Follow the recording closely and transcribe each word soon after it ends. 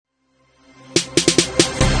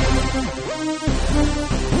Hey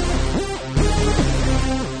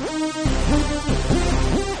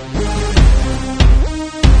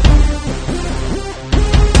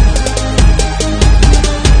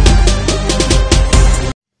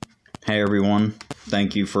everyone,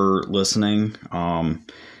 thank you for listening.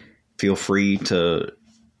 Feel free to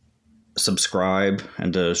subscribe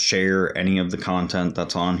and to share any of the content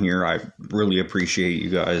that's on here. I really appreciate you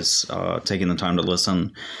guys taking the time to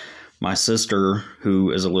listen. My sister, who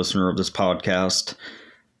is a listener of this podcast,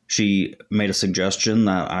 she made a suggestion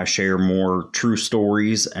that I share more true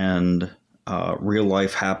stories and real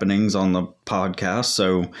life happenings on the podcast.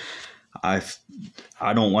 So I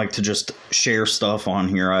don't like to just share stuff on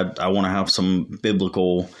here. I want to have some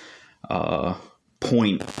biblical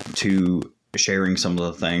point to sharing some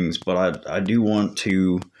of the things, but I do want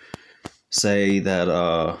to say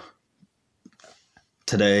that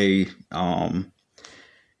today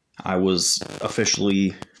I was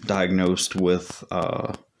officially diagnosed with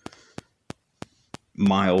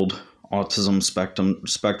mild autism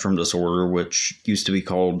spectrum disorder, which used to be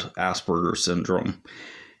called Asperger's syndrome.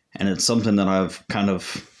 And it's something that I've kind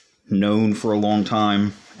of known for a long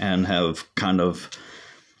time and have kind of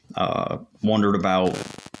wondered about,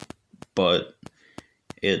 but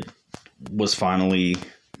it was finally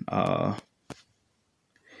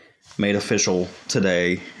made official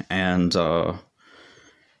today, and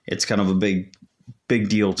it's kind of a big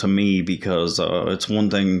deal to me because it's one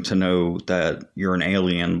thing to know that you're an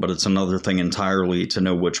alien, but it's another thing entirely to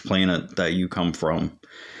know which planet that you come from.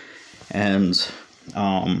 And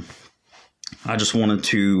I just wanted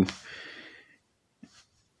to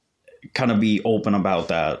kind of be open about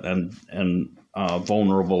that and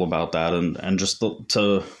vulnerable about that, and just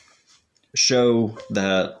to show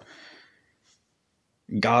that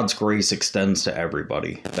God's grace extends to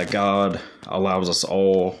everybody, that God allows us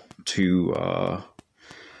all to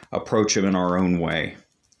approach Him in our own way.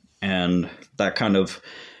 And that kind of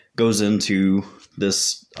goes into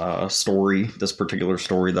this story, this particular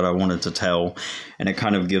story that I wanted to tell, and it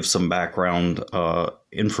kind of gives some background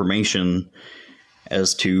information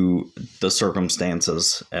as to the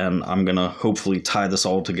circumstances. And I'm gonna hopefully tie this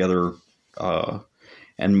all together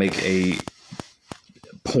and make a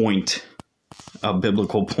point, a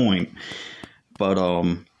biblical point. But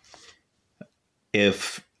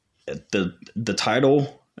if the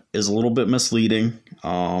title is a little bit misleading,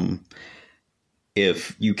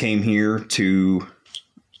 if you came here to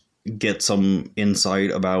get some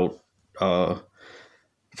insight about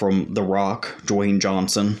from The Rock, Dwayne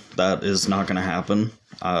Johnson, that is not going to happen.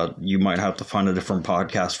 You might have to find a different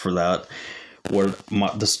podcast for that.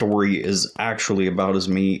 What the story is actually about is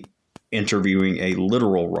me interviewing a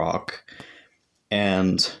literal rock,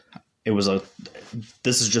 and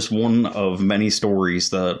this is just one of many stories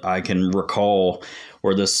that I can recall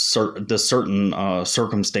where this certain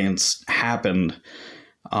circumstance happened.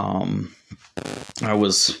 I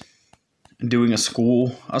was doing a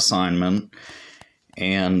school assignment,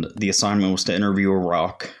 and the assignment was to interview a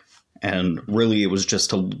rock, and really it was just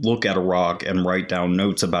to look at a rock and write down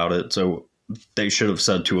notes about it. So they should have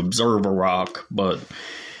said to observe a rock, but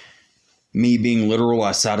me being literal,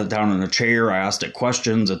 I sat it down in a chair, I asked it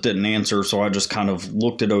questions, it didn't answer, so I just kind of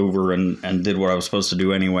looked it over and did what I was supposed to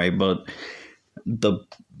do anyway. But the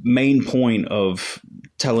main point of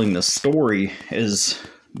telling this story is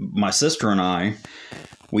my sister and I,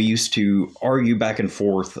 we used to argue back and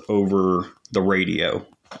forth over the radio.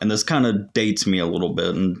 And this kind of dates me a little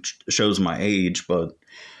bit and shows my age, but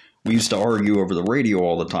we used to argue over the radio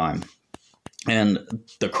all the time. And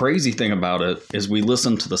the crazy thing about it is we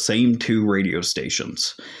listened to the same two radio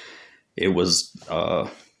stations. It was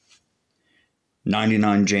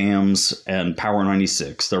 99 Jams and Power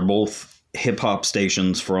 96. They're both hip-hop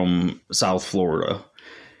stations from South Florida.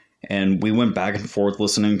 And we went back and forth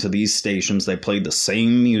listening to these stations. They played the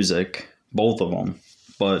same music, both of them.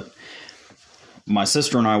 But my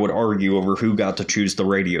sister and I would argue over who got to choose the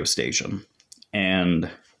radio station.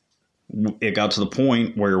 And it got to the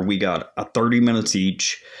point where we got 30 minutes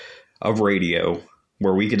each of radio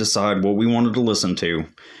where we could decide what we wanted to listen to.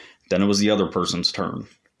 Then it was the other person's turn.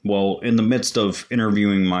 Well, in the midst of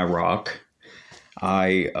interviewing my rock,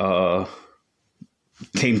 I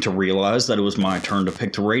came to realize that it was my turn to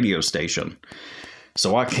pick the radio station.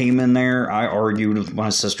 So I came in there, I argued with my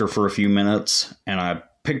sister for a few minutes, and I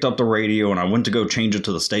picked up the radio and I went to go change it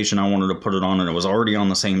to the station I wanted to put it on, and it was already on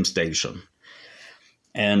the same station.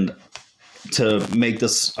 And to make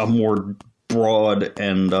this a more broad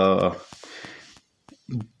and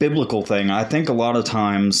biblical thing, I think a lot of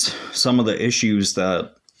times some of the issues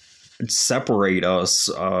that separate us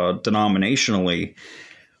denominationally,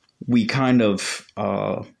 we kind of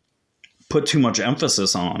put too much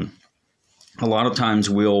emphasis on. A lot of times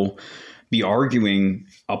we'll be arguing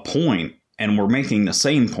a point and we're making the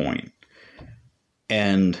same point.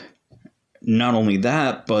 And not only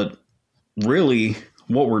that, but really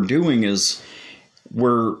what we're doing is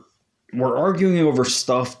we're arguing over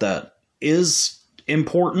stuff that is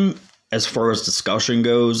important as far as discussion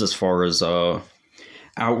goes, as far as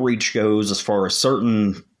outreach goes, as far as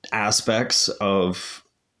certain aspects of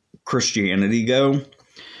Christianity go,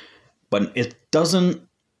 but it doesn't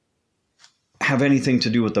have anything to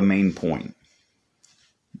do with the main point.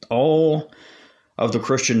 All of the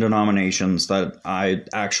Christian denominations that I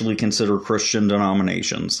actually consider Christian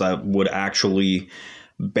denominations that would actually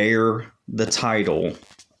bear the title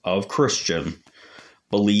of Christian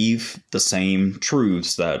believe the same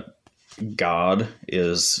truths, that God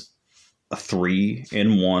is a three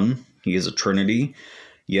in one. He is a Trinity,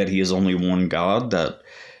 yet he is only one God, that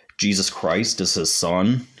Jesus Christ is his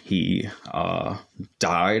son. He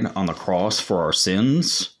died on the cross for our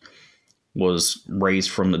sins, was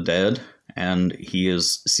raised from the dead, and he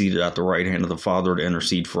is seated at the right hand of the Father to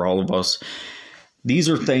intercede for all of us. These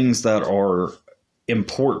are things that are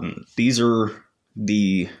important. These are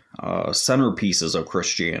the centerpieces of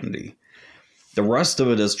Christianity. The rest of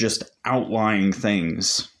it is just outlying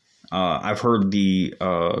things. I've heard the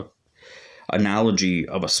analogy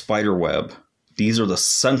of a spider web. These are the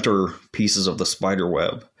center pieces of the spider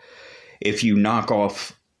web. If you knock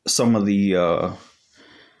off some of the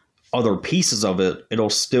other pieces of it, it'll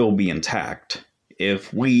still be intact.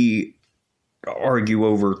 If we argue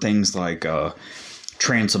over things like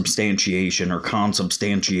transubstantiation or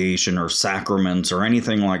consubstantiation or sacraments or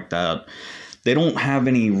anything like that, they don't have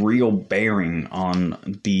any real bearing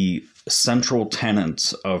on the central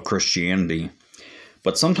tenets of Christianity.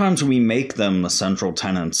 But sometimes we make them the central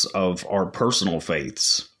tenets of our personal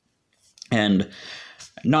faiths. And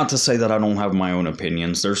not to say that I don't have my own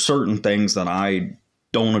opinions. There's certain things that I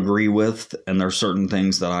don't agree with, and there's certain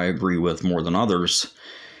things that I agree with more than others.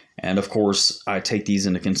 And of course, I take these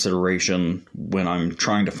into consideration when I'm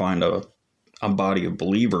trying to find a body of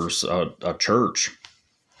believers, a church.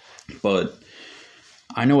 But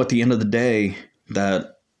I know at the end of the day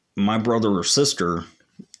that my brother or sister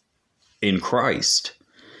in Christ,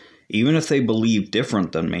 even if they believe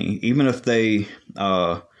different than me, even if they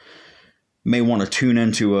may want to tune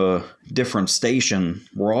into a different station,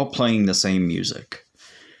 we're all playing the same music.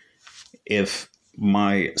 If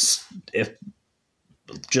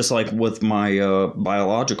just like with my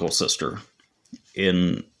biological sister,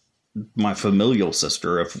 in my familial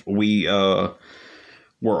sister, if we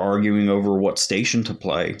were arguing over what station to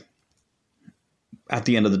play, at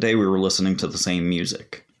the end of the day, we were listening to the same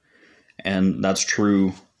music. And that's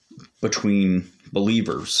true between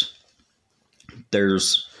believers.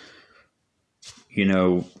 There's,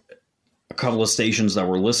 a couple of stations that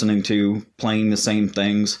we're listening to playing the same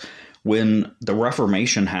things. When the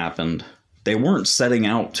Reformation happened, they weren't setting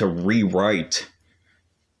out to rewrite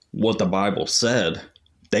what the Bible said.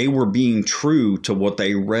 They were being true to what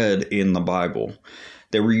they read in the Bible.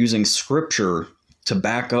 They were using scripture to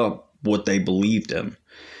back up what they believed in.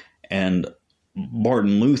 And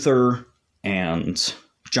Martin Luther and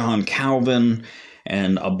John Calvin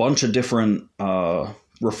and a bunch of different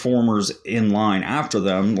reformers in line after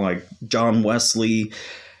them, like John Wesley,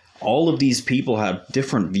 all of these people had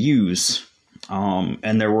different views.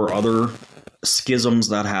 And there were other schisms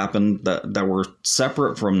that happened that were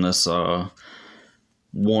separate from this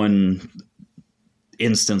one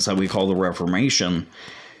instance that we call the Reformation.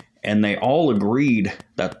 And they all agreed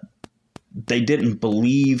that they didn't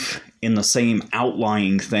believe in the same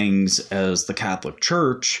outlying things as the Catholic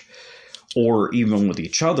Church or even with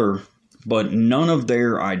each other, but none of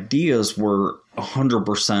their ideas were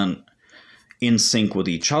 100% in sync with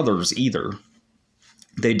each other's either.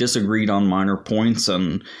 They disagreed on minor points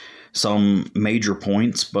and some major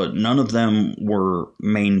points, but none of them were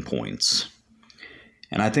main points.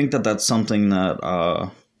 And I think that that's something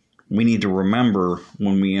that we need to remember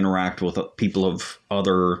when we interact with people of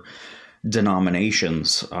other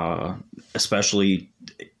denominations, especially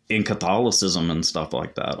in Catholicism and stuff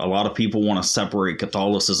like that. A lot of people want to separate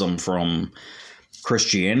Catholicism from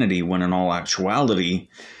Christianity when in all actuality,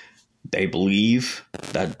 they believe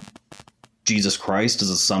that Jesus Christ is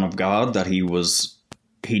the Son of God, that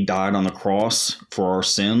he died on the cross for our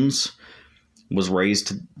sins, was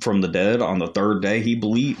raised from the dead on the third day. They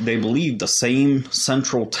believe the same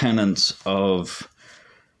central tenets of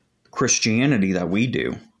Christianity that we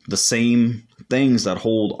do, the same things that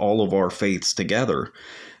hold all of our faiths together.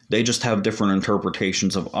 They just have different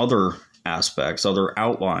interpretations of other aspects, other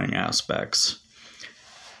outlying aspects.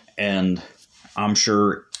 And I'm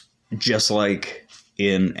sure just like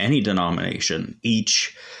in any denomination,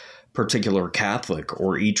 each particular Catholic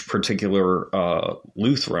or each particular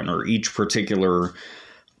Lutheran or each particular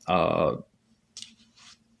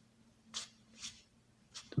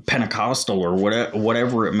Pentecostal or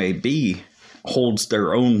whatever it may be holds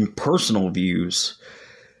their own personal views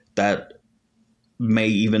that may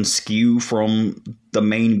even skew from the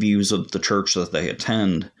main views of the church that they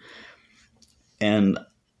attend. And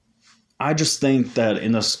I just think that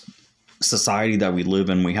in this society that we live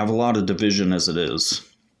in, we have a lot of division as it is.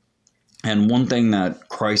 And one thing that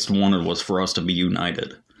Christ wanted was for us to be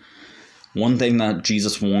united. One thing that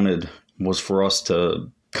Jesus wanted was for us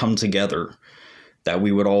to come together, that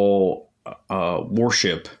we would all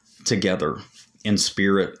worship together in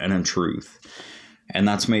spirit and in truth. And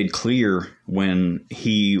that's made clear when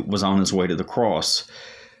he was on his way to the cross.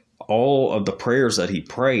 All of the prayers that he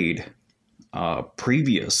prayed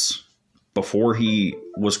before he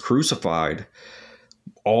was crucified,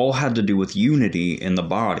 all had to do with unity in the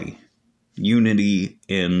body, unity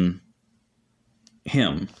in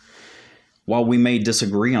him. While we may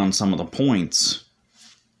disagree on some of the points,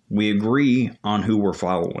 we agree on who we're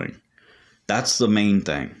following. That's the main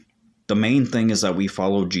thing. The main thing is that we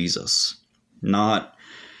follow Jesus, not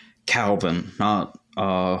Calvin, not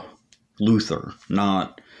Luther,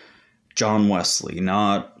 not John Wesley,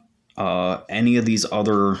 not any of these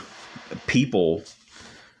other people.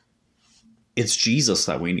 It's Jesus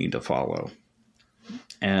that we need to follow.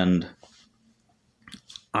 And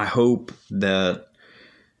I hope that,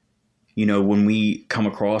 you know, when we come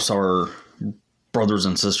across our brothers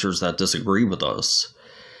and sisters that disagree with us,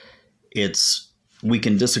 we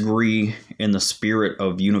can disagree in the spirit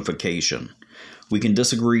of unification. We can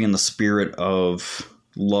disagree in the spirit of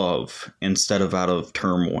love instead of out of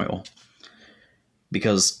turmoil.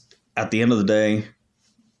 Because at the end of the day,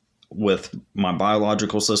 with my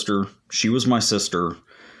biological sister, she was my sister,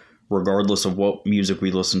 regardless of what music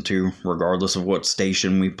we listened to, regardless of what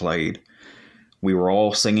station we played. We were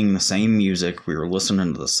all singing the same music. We were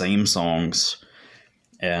listening to the same songs.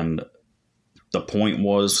 And the point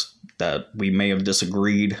was that we may have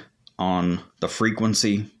disagreed on the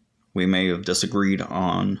frequency. We may have disagreed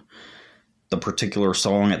on the particular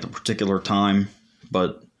song at the particular time.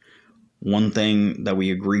 But one thing that we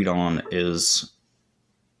agreed on is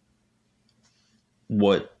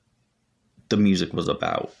what the music was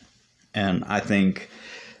about. And I think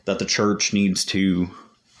that the church needs to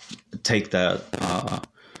take that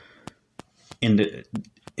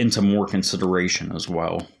into more consideration as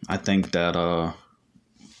well. I think that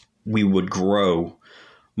we would grow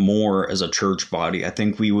more as a church body. I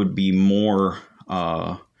think we would be more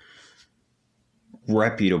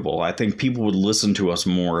reputable. I think people would listen to us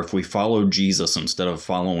more if we followed Jesus instead of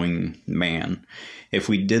following man. If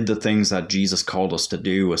we did the things that Jesus called us to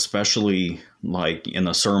do, especially like in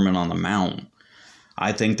the Sermon on the Mount,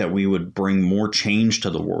 I think that we would bring more change to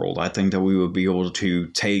the world. I think that we would be able to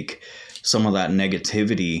take some of that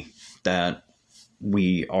negativity that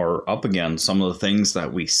we are up against, some of the things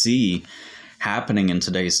that we see happening in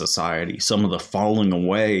today's society, some of the falling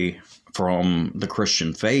away from the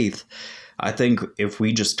Christian faith. I think if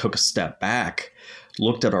we just took a step back,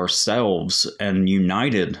 looked at ourselves and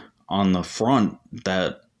united on the front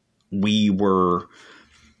that we are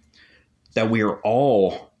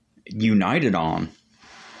all united on,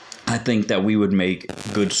 I think that we would make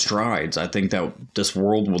good strides. I think that this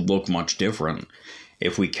world would look much different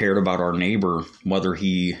if we cared about our neighbor, whether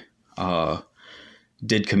he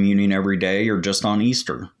did communion every day or just on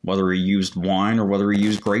Easter, whether he used wine or whether he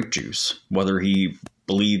used grape juice, whether he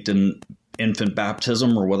believed in infant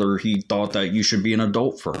baptism or whether he thought that you should be an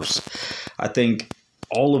adult first. I think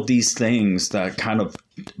all of these things that kind of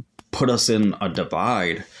put us in a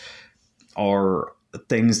divide are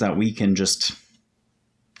things that we can just,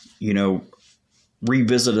 you know,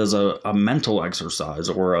 revisit as a mental exercise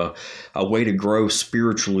or a way to grow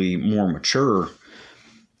spiritually more mature,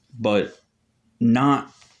 but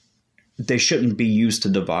they shouldn't be used to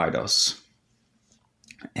divide us.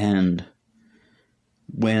 And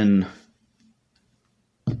when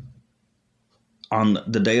on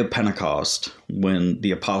the day of Pentecost, when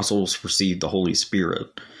the apostles received the Holy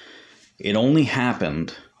Spirit, it only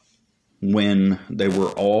happened when they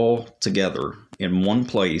were all together in one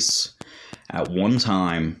place at one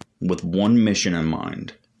time with one mission in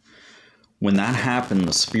mind. When that happened,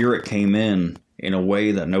 the Spirit came in a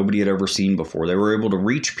way that nobody had ever seen before. They were able to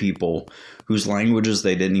reach people whose languages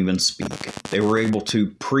they didn't even speak. They were able to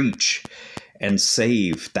preach and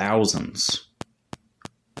save thousands.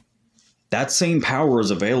 That same power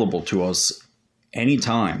is available to us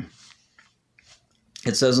anytime.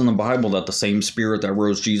 It says in the Bible that the same Spirit that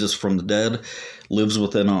rose Jesus from the dead lives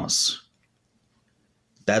within us.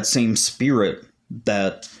 That same Spirit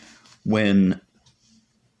that when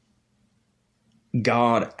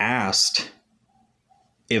God asked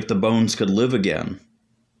if the bones could live again,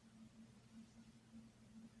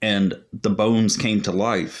 and the bones came to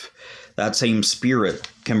life, that same Spirit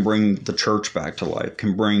can bring the church back to life,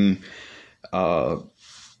 can bring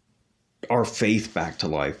our faith back to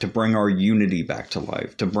life, to bring our unity back to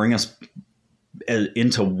life, to bring us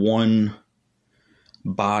into one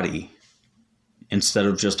body instead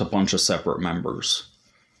of just a bunch of separate members.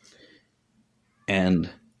 And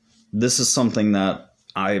this is something that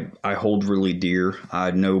I hold really dear.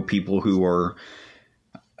 I know people who are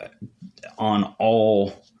on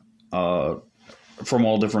all from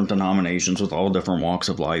all different denominations, with all different walks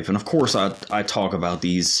of life, and of course I talk about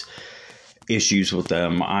these issues with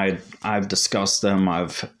them. I've discussed them.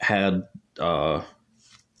 I've had I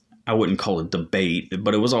wouldn't call it debate,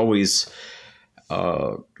 but it was always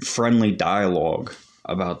friendly dialogue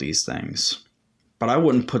about these things. But I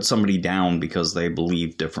wouldn't put somebody down because they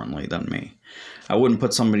believe differently than me. I wouldn't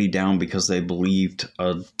put somebody down because they believed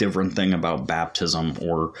a different thing about baptism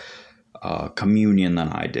or communion than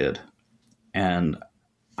I did. And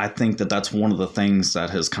I think that that's one of the things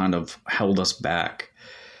that has kind of held us back,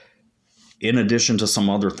 in addition to some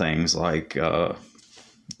other things like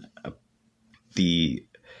the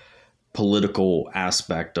political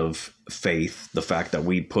aspect of faith, the fact that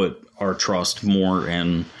we put our trust more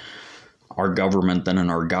in our government than in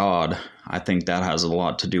our God. I think that has a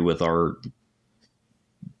lot to do with our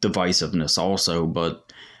divisiveness also.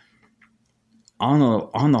 But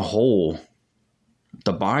on the whole,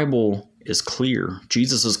 the Bible is clear.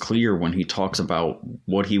 Jesus is clear when he talks about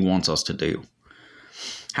what he wants us to do,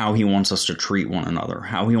 how he wants us to treat one another,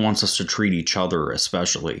 how he wants us to treat each other,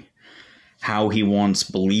 especially how he wants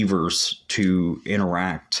believers to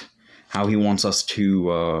interact, how he wants us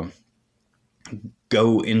to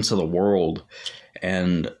go into the world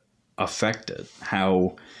and affect it,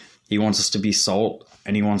 how he wants us to be salt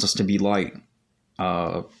and he wants us to be light.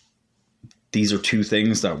 These are two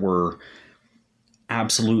things that were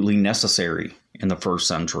absolutely necessary in the first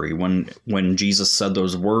century. When Jesus said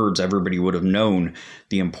those words, everybody would have known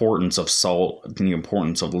the importance of salt, the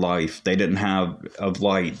importance of life. They didn't have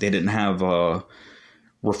light. They didn't have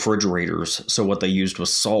refrigerators. So what they used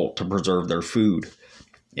was salt to preserve their food.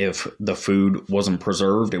 If the food wasn't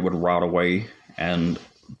preserved, it would rot away and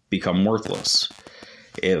become worthless.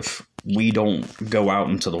 If we don't go out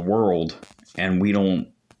into the world and we don't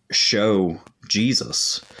show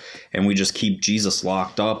Jesus and we just keep Jesus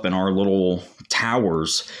locked up in our little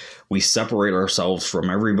towers, we separate ourselves from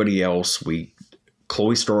everybody else. We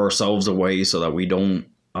cloister ourselves away so that we don't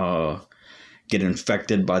get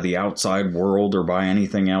infected by the outside world or by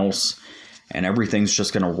anything else, and everything's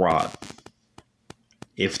just going to rot.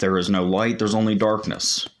 If there is no light, there's only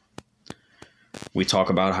darkness. We talk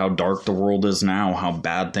about how dark the world is now, how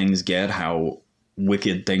bad things get, how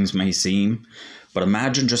wicked things may seem. But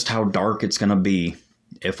imagine just how dark it's going to be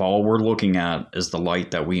if all we're looking at is the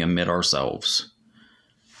light that we emit ourselves.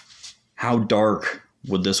 How dark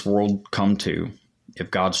would this world come to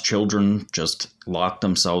if God's children just locked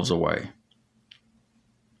themselves away?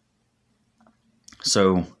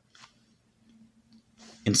 So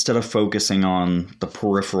instead of focusing on the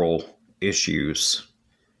peripheral issues,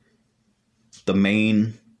 the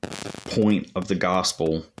main point of the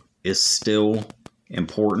gospel is still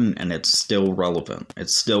important and it's still relevant.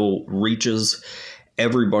 It still reaches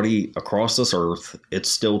everybody across this earth. It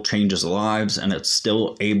still changes lives, and it's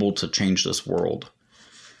still able to change this world.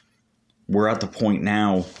 We're at the point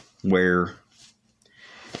now where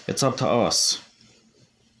it's up to us.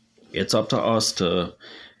 It's up to us to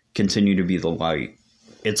continue to be the light.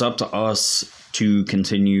 It's up to us to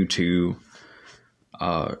continue to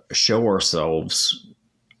show ourselves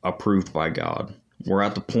approved by God. We're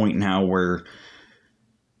at the point now where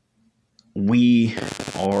we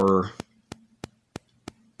are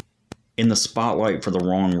in the spotlight for the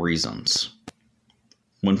wrong reasons.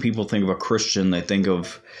 When people think of a Christian, they think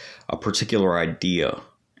of a particular idea,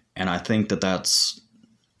 and I think that that's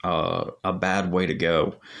a bad way to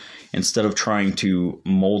go. Instead of trying to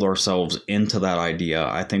mold ourselves into that idea,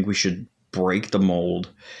 I think we should break the mold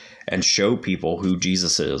and show people who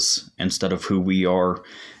Jesus is instead of who we are,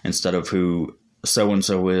 instead of who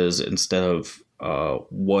so-and-so is, instead of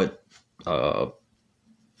what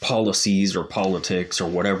policies or politics or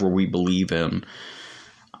whatever we believe in.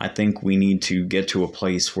 I think we need to get to a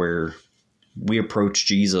place where we approach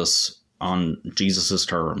Jesus on Jesus's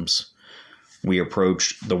terms. We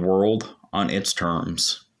approach the world on its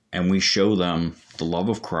terms, and we show them the love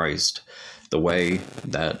of Christ the way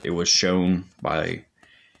that it was shown by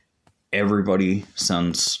everybody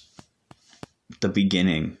since the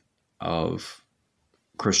beginning of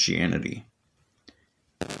Christianity.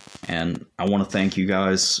 And I want to thank you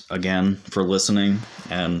guys again for listening.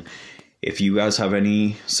 And if you guys have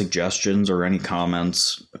any suggestions or any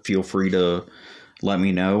comments, feel free to let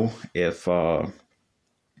me know. If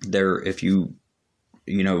you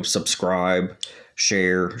subscribe,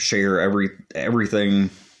 share everything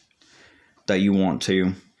that you want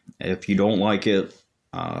to. If you don't like it,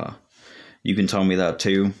 you can tell me that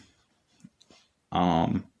too.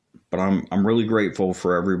 But I'm really grateful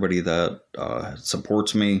for everybody that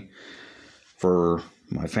supports me, for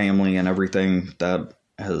my family and everything that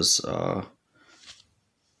has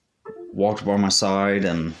walked by my side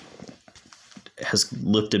and has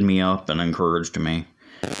lifted me up and encouraged me.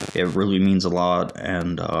 It really means a lot,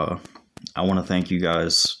 and I want to thank you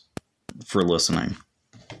guys for listening.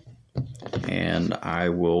 And I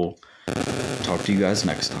will talk to you guys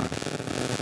next time.